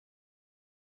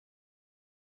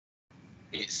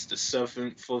It's the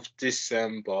 7th of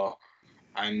December,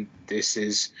 and this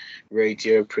is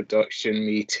Radio Production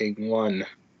Meeting 1.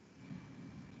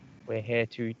 We're here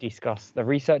to discuss the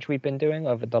research we've been doing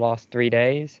over the last 3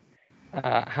 days,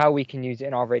 how we can use it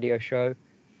in our radio show,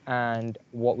 and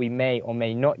what we may or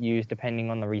may not use depending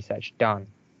on the research done.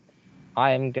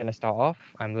 I am going to start off.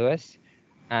 I'm Lewis,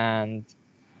 and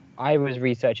I was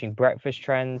researching breakfast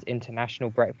trends, international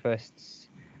breakfasts,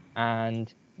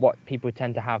 and what people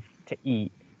tend to have to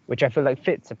eat, which I feel like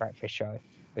fits a breakfast show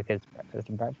because breakfast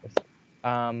and breakfast.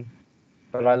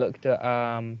 But I looked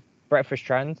at breakfast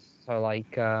trends, so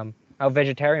like how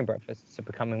vegetarian breakfasts are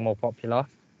becoming more popular.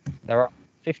 They're up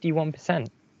 51%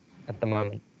 at the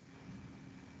moment.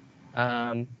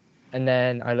 And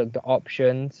then I looked at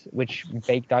options, which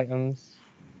baked items.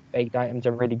 Baked items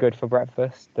are really good for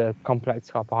breakfast. The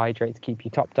complex carbohydrates keep you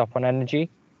topped up on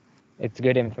energy. It's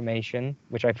good information,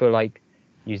 which I feel like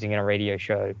using in a radio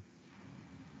show.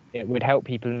 It would help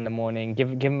people in the morning,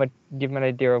 give them an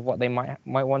idea of what they might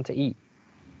want to eat.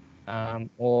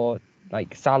 Or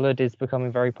like salad is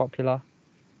becoming very popular.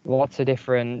 Lots of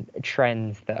different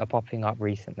trends that are popping up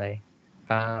recently.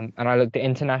 And I looked at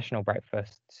international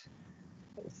breakfasts.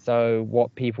 So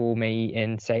what people may eat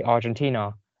in, say,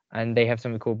 Argentina, and they have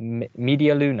something called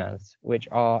media lunas,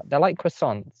 they're like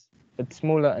croissants, but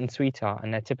smaller and sweeter,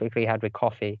 and they're typically had with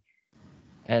coffee.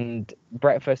 And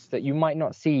breakfasts that you might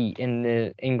not see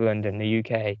in England and the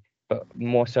UK, but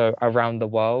more so around the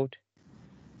world,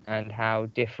 and how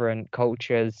different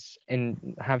cultures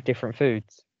have different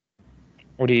foods.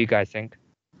 What do you guys think?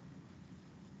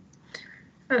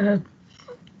 I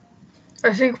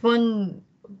think one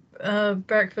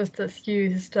breakfast that's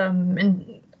used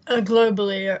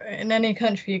globally in any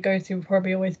country you go to will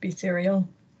probably always be cereal.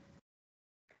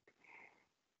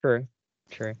 True.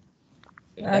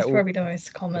 That's probably the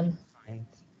most common.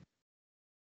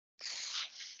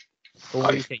 Well,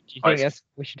 what do you think? Do you think that's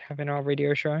what we should have in our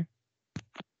radio show?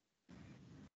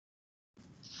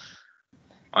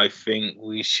 I think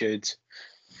we should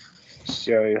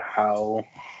show how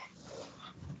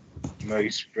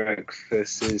most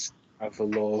breakfasts have a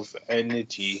lot of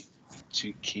energy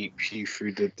to keep you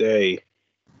through the day.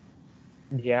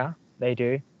 Yeah, they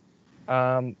do.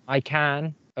 I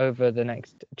can, over the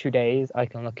next 2 days, I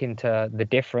can look into the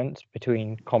difference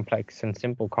between complex and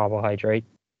simple carbohydrates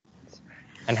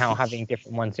and how having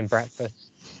different ones in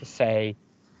breakfast, say,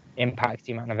 impacts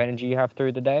the amount of energy you have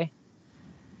through the day.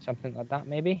 Something like that,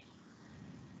 maybe?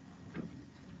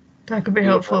 That could be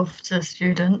helpful to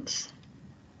students.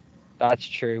 That's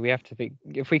true. We have to think,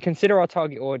 if we consider our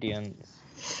target audience,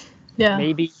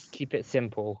 maybe keep it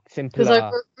simpler.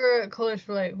 Because we're at college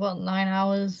for 9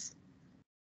 hours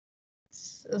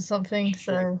or something.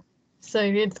 So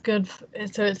it's good.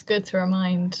 So it's good to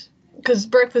remind, because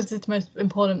breakfast is the most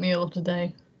important meal of the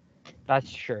day.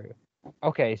 That's true.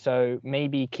 Okay, so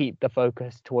maybe keep the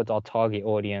focus towards our target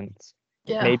audience.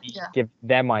 Maybe give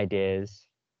them ideas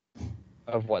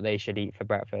of what they should eat for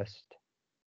breakfast.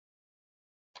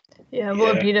 Yeah,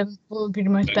 what would be the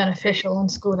most beneficial on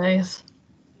school days?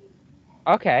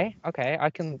 Okay, I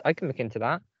can look into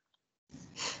that.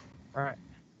 Right.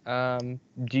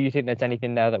 Do you think there's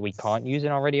anything there that we can't use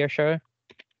in our radio show?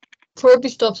 Probably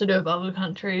stuff to do with other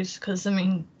countries, because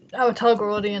our target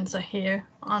audience are here,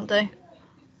 aren't they?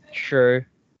 True.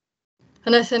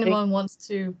 Unless anyone wants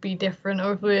to be different,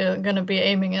 or if we're going to be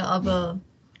aiming at other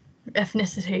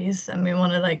ethnicities and we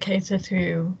want to cater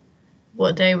to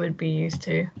what they would be used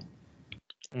to.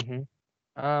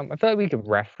 I feel like we could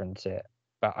reference it,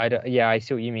 but I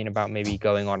see what you mean about maybe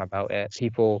going on about it.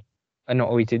 People are not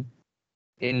always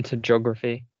into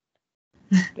geography.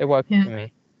 It works for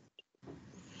me.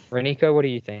 Renika, what do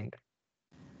you think?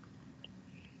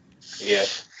 Yeah,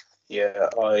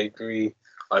 I agree.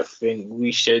 I think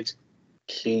we should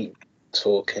keep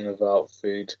talking about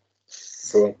food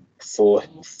for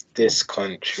this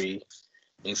country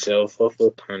instead of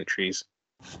other countries,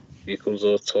 because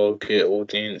our target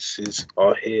audiences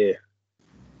are here.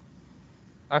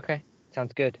 Okay,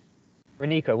 sounds good.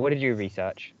 Renika, what did you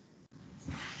research?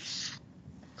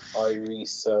 I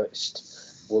researched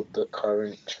what the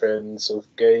current trends of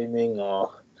gaming are,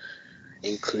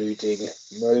 including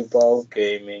mobile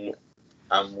gaming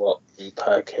and what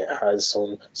impact it has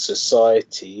on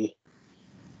society,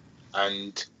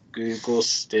 and Google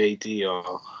Stadia,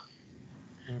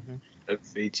 a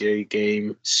video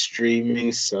game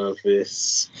streaming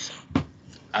service.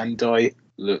 And I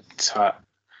looked at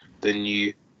the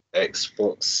new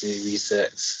Xbox Series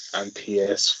X and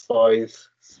PS5,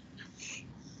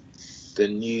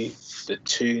 the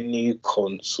two new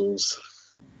consoles,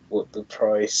 what the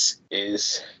price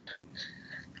is,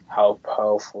 how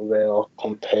powerful they are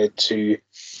compared to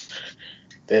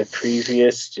their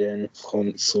previous gen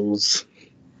consoles.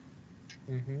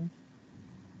 Mm-hmm.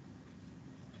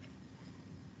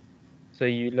 So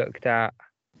you looked at.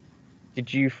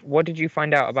 What did you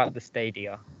find out about the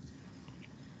Stadia?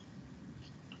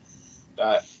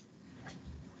 That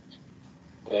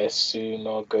they're soon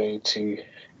are going to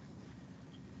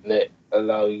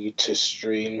allow you to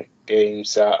stream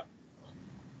games at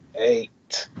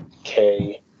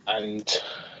 8K and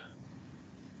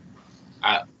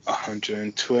at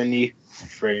 120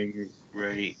 frame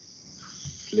rate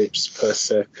flips per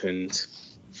second.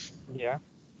 Yeah.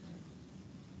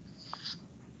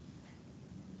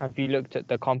 Have you looked at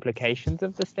the complications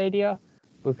of the Stadia?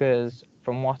 Because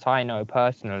from what I know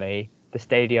personally, the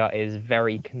Stadia is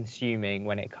very consuming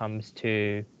when it comes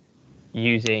to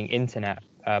using internet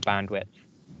bandwidth,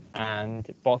 and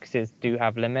boxes do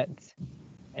have limits.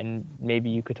 And maybe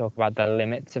you could talk about the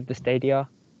limits of the Stadia,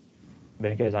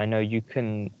 because I know it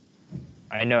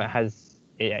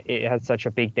has such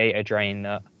a big data drain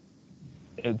that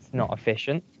it's not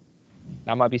efficient.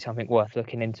 That might be something worth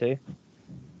looking into.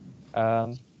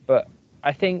 But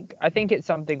I think it's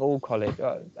something all college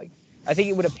I think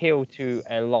it would appeal to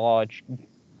a large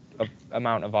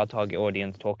amount of our target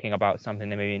audience, talking about something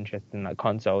they may be interested in, like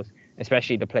consoles,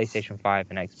 especially the PlayStation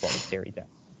 5 and Xbox Series X.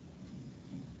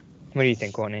 What do you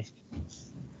think, Courtney?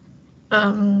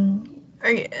 I mean,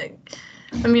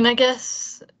 I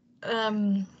guess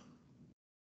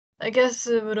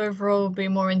it would overall be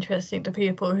more interesting to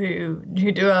people who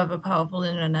do have a powerful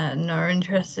internet and are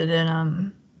interested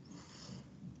in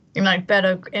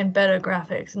better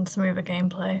graphics and smoother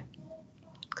gameplay.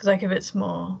 Because like if it's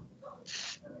more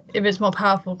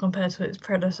powerful compared to its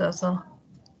predecessor.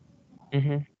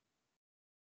 Mm-hmm.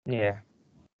 Yeah.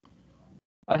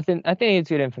 I think it's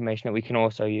good information that we can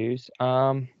also use.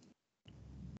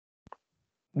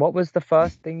 What was the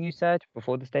first thing you said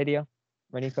before the Stadia,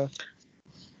 Reniko?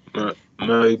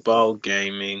 Mobile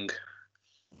gaming.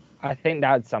 I think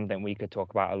that's something we could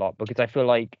talk about a lot, because I feel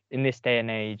like in this day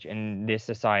and age, in this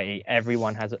society,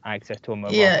 everyone has access to a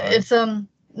mobile phone. It's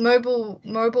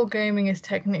mobile gaming is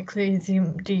technically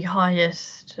the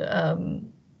highest.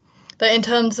 But in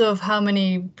terms of how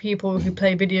many people who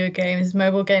play video games,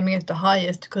 mobile gaming is the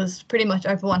highest because pretty much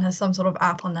everyone has some sort of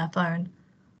app on their phone.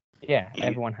 Yeah,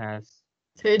 everyone has.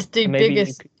 So it's the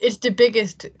biggest. It's the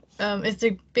biggest. It's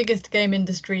the biggest game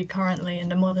industry currently in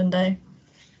the modern day.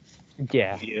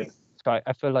 Yeah. So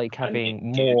I feel like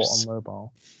having more on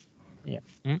mobile. Yeah.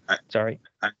 Sorry.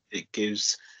 And it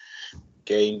gives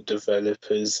game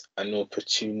developers an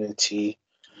opportunity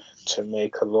to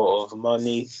make a lot of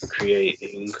money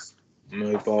creating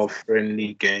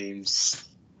mobile-friendly games.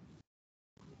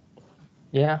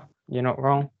 Yeah, you're not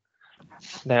wrong.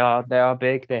 They are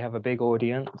big. They have a big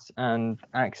audience, and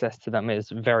access to them is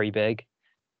very big.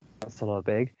 That's a lot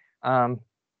big.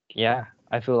 Yeah,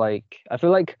 I feel like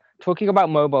talking about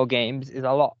mobile games is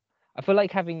a lot. I feel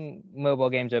like having mobile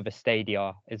games over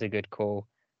Stadia is a good call,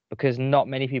 because not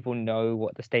many people know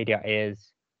what the Stadia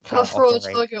is. Plus, for our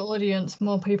target audience,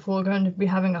 more people are going to be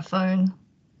having a phone.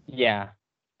 Yeah.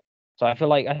 So I feel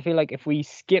like if we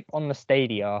skip on the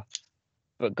Stadia,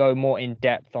 but go more in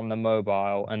depth on the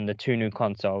mobile and the two new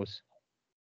consoles,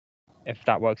 if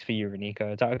that works for you,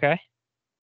 Reniko, is that okay?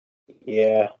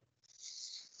 Yeah.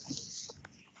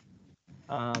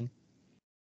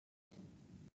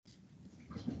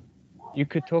 You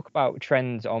could talk about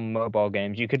trends on mobile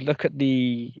games. You could look at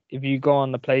if you go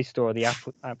on the Play Store or the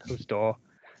Apple Store,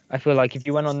 I feel like if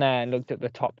you went on there and looked at the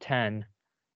top 10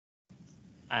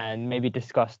 and maybe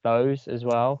discuss those as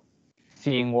well,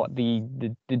 seeing what the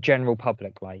general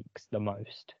public likes the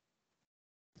most.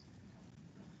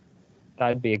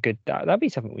 That'd be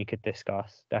something we could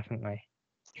discuss, definitely.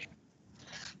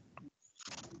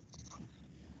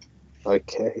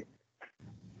 Okay.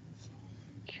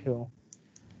 Cool.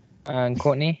 And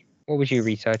Courtney, what was you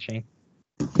researching?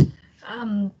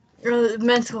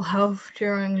 Mental health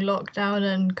during lockdown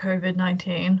and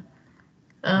COVID-19.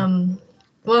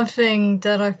 One thing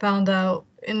that I found out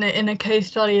in a case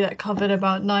study that covered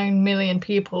about 9 million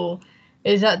people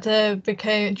is that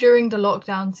during the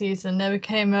lockdown season, there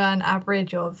became an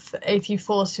average of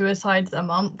 84 suicides a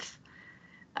month,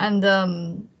 and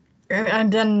then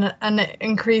it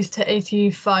increased to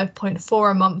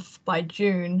 85.4 a month by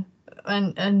June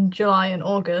and July and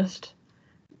August,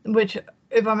 which,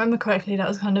 if I remember correctly, that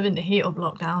was kind of in the heat of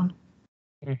lockdown.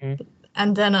 Mm-hmm.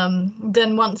 And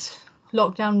then once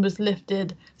lockdown was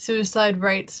lifted, suicide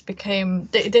rates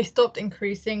they stopped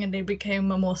increasing and they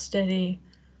became a more steady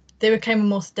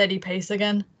pace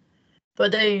again.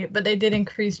 but they did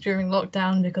increase during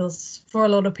lockdown because for a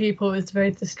lot of people it's a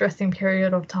very distressing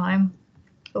period of time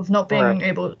of not being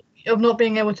able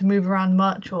to move around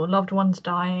much or loved ones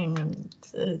dying and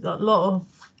a lot of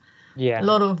Yeah, a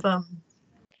lot of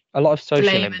a lot of social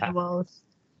blame in the impact. world.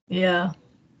 Yeah.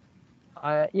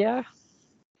 Yeah.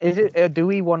 Is it? Do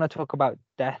we want to talk about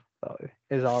death though?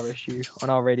 Is our issue on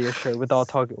our radio show with our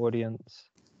target audience?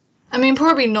 I mean,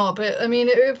 probably not, but I mean,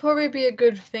 it would probably be a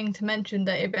good thing to mention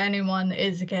that if anyone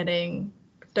is getting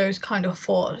those kind of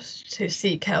thoughts, to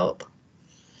seek help.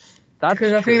 That's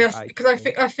Because I true.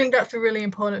 think I think that's a really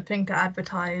important thing to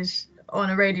advertise on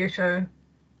a radio show,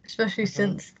 especially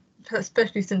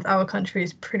Mhm. since our country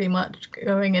is pretty much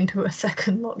going into a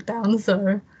second lockdown.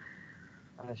 So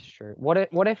That's true.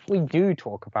 What if we do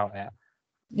talk about it?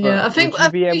 yeah, But would you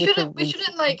be able to we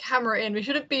shouldn't like hammer it in. We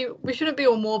shouldn't be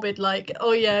all morbid like,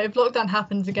 oh yeah, if lockdown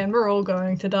happens again, we're all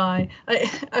going to die.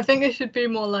 I think it should be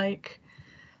more like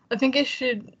I think it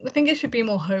should be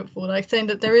more hopeful, like saying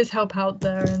that there is help out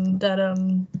there and that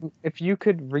if you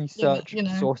could research you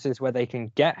know sources where they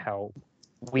can get help,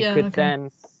 we yeah, could okay.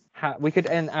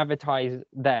 then advertise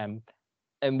them,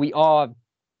 and we are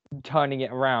turning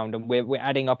it around, and we're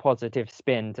adding a positive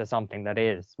spin to something that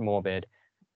is morbid.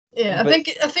 Yeah, But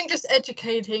I think just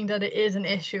educating that it is an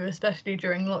issue, especially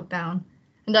during lockdown,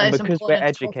 and that and it's because we're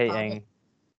important to talk about it. educating,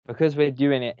 because we're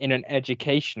doing it in an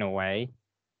educational way,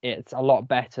 it's a lot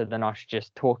better than us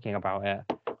just talking about it.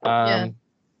 Yeah.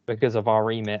 Because of our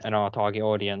remit and our target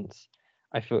audience,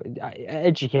 I feel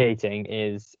educating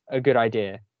is a good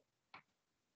idea.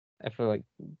 I feel like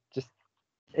just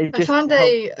it I just found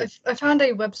helps. I found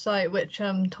a website which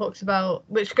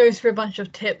goes through a bunch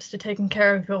of tips to taking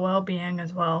care of your well-being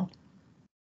as well.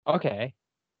 Okay,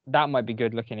 that might be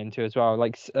good looking into as well.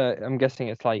 Like I'm guessing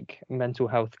it's like mental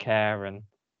health care and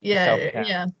self-care.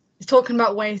 Yeah. It's talking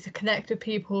about ways to connect with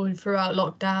people throughout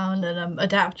lockdown and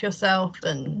adapt yourself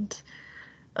and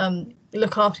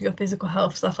look after your physical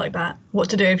health, stuff like that. What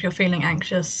to do if you're feeling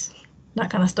anxious, that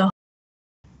kind of stuff.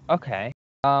 Okay.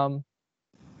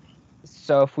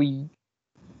 So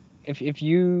if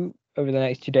you over the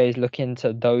next 2 days look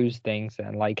into those things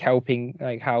and like helping,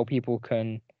 like how people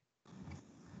can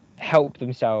help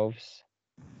themselves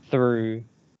through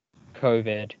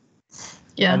COVID,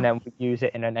 Yeah. and then we use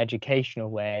it in an educational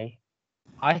way,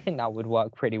 I think that would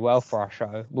work pretty well for our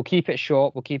show. We'll keep it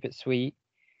short, we'll keep it sweet,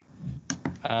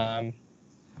 and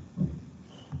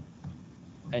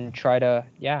try to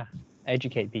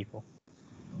educate people.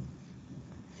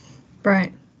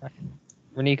 Right.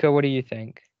 Renika, what do you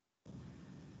think?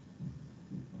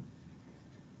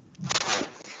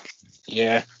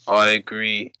 Yeah, I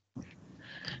agree.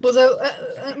 Well, so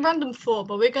random thought,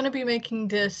 but we're going to be making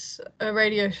this a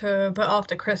radio show, but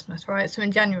after Christmas, right? So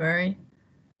in January.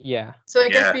 Yeah. So I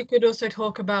guess we could also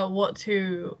talk about what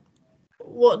to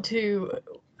do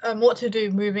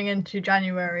moving into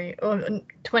January or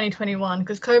 2021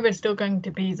 because COVID's still going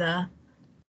to be there.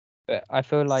 But I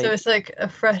feel like so it's like a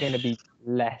fresh. It's going to be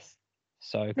less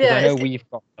so because I know we've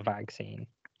got the vaccine.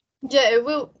 Yeah, it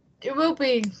will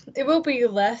be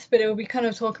less, but it will be kind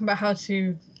of talking about how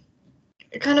to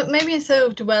kind of maybe instead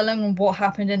of dwelling on what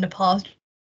happened in the past,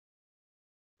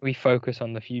 we focus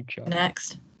on the future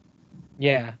next.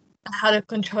 Yeah. How to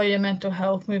control your mental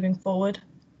health moving forward.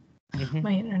 Mm-hmm.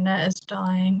 My internet is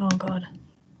dying. Oh god.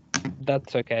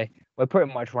 That's okay. We're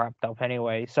pretty much wrapped up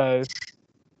anyway. So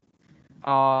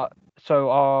we're all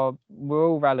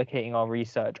relocating our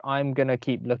research. I'm gonna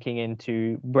keep looking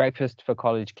into breakfast for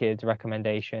college kids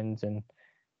recommendations and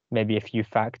maybe a few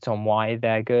facts on why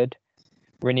they're good.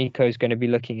 Reniko's going to be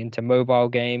looking into mobile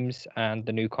games and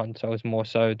the new consoles more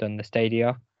so than the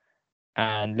Stadia,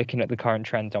 and looking at the current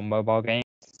trends on mobile games.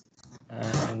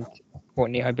 And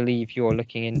Courtney, I believe you're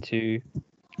looking into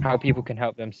how people can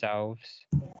help themselves.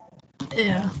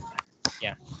 Yeah.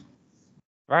 Yeah.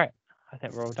 Right. I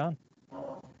think we're all done.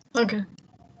 Okay.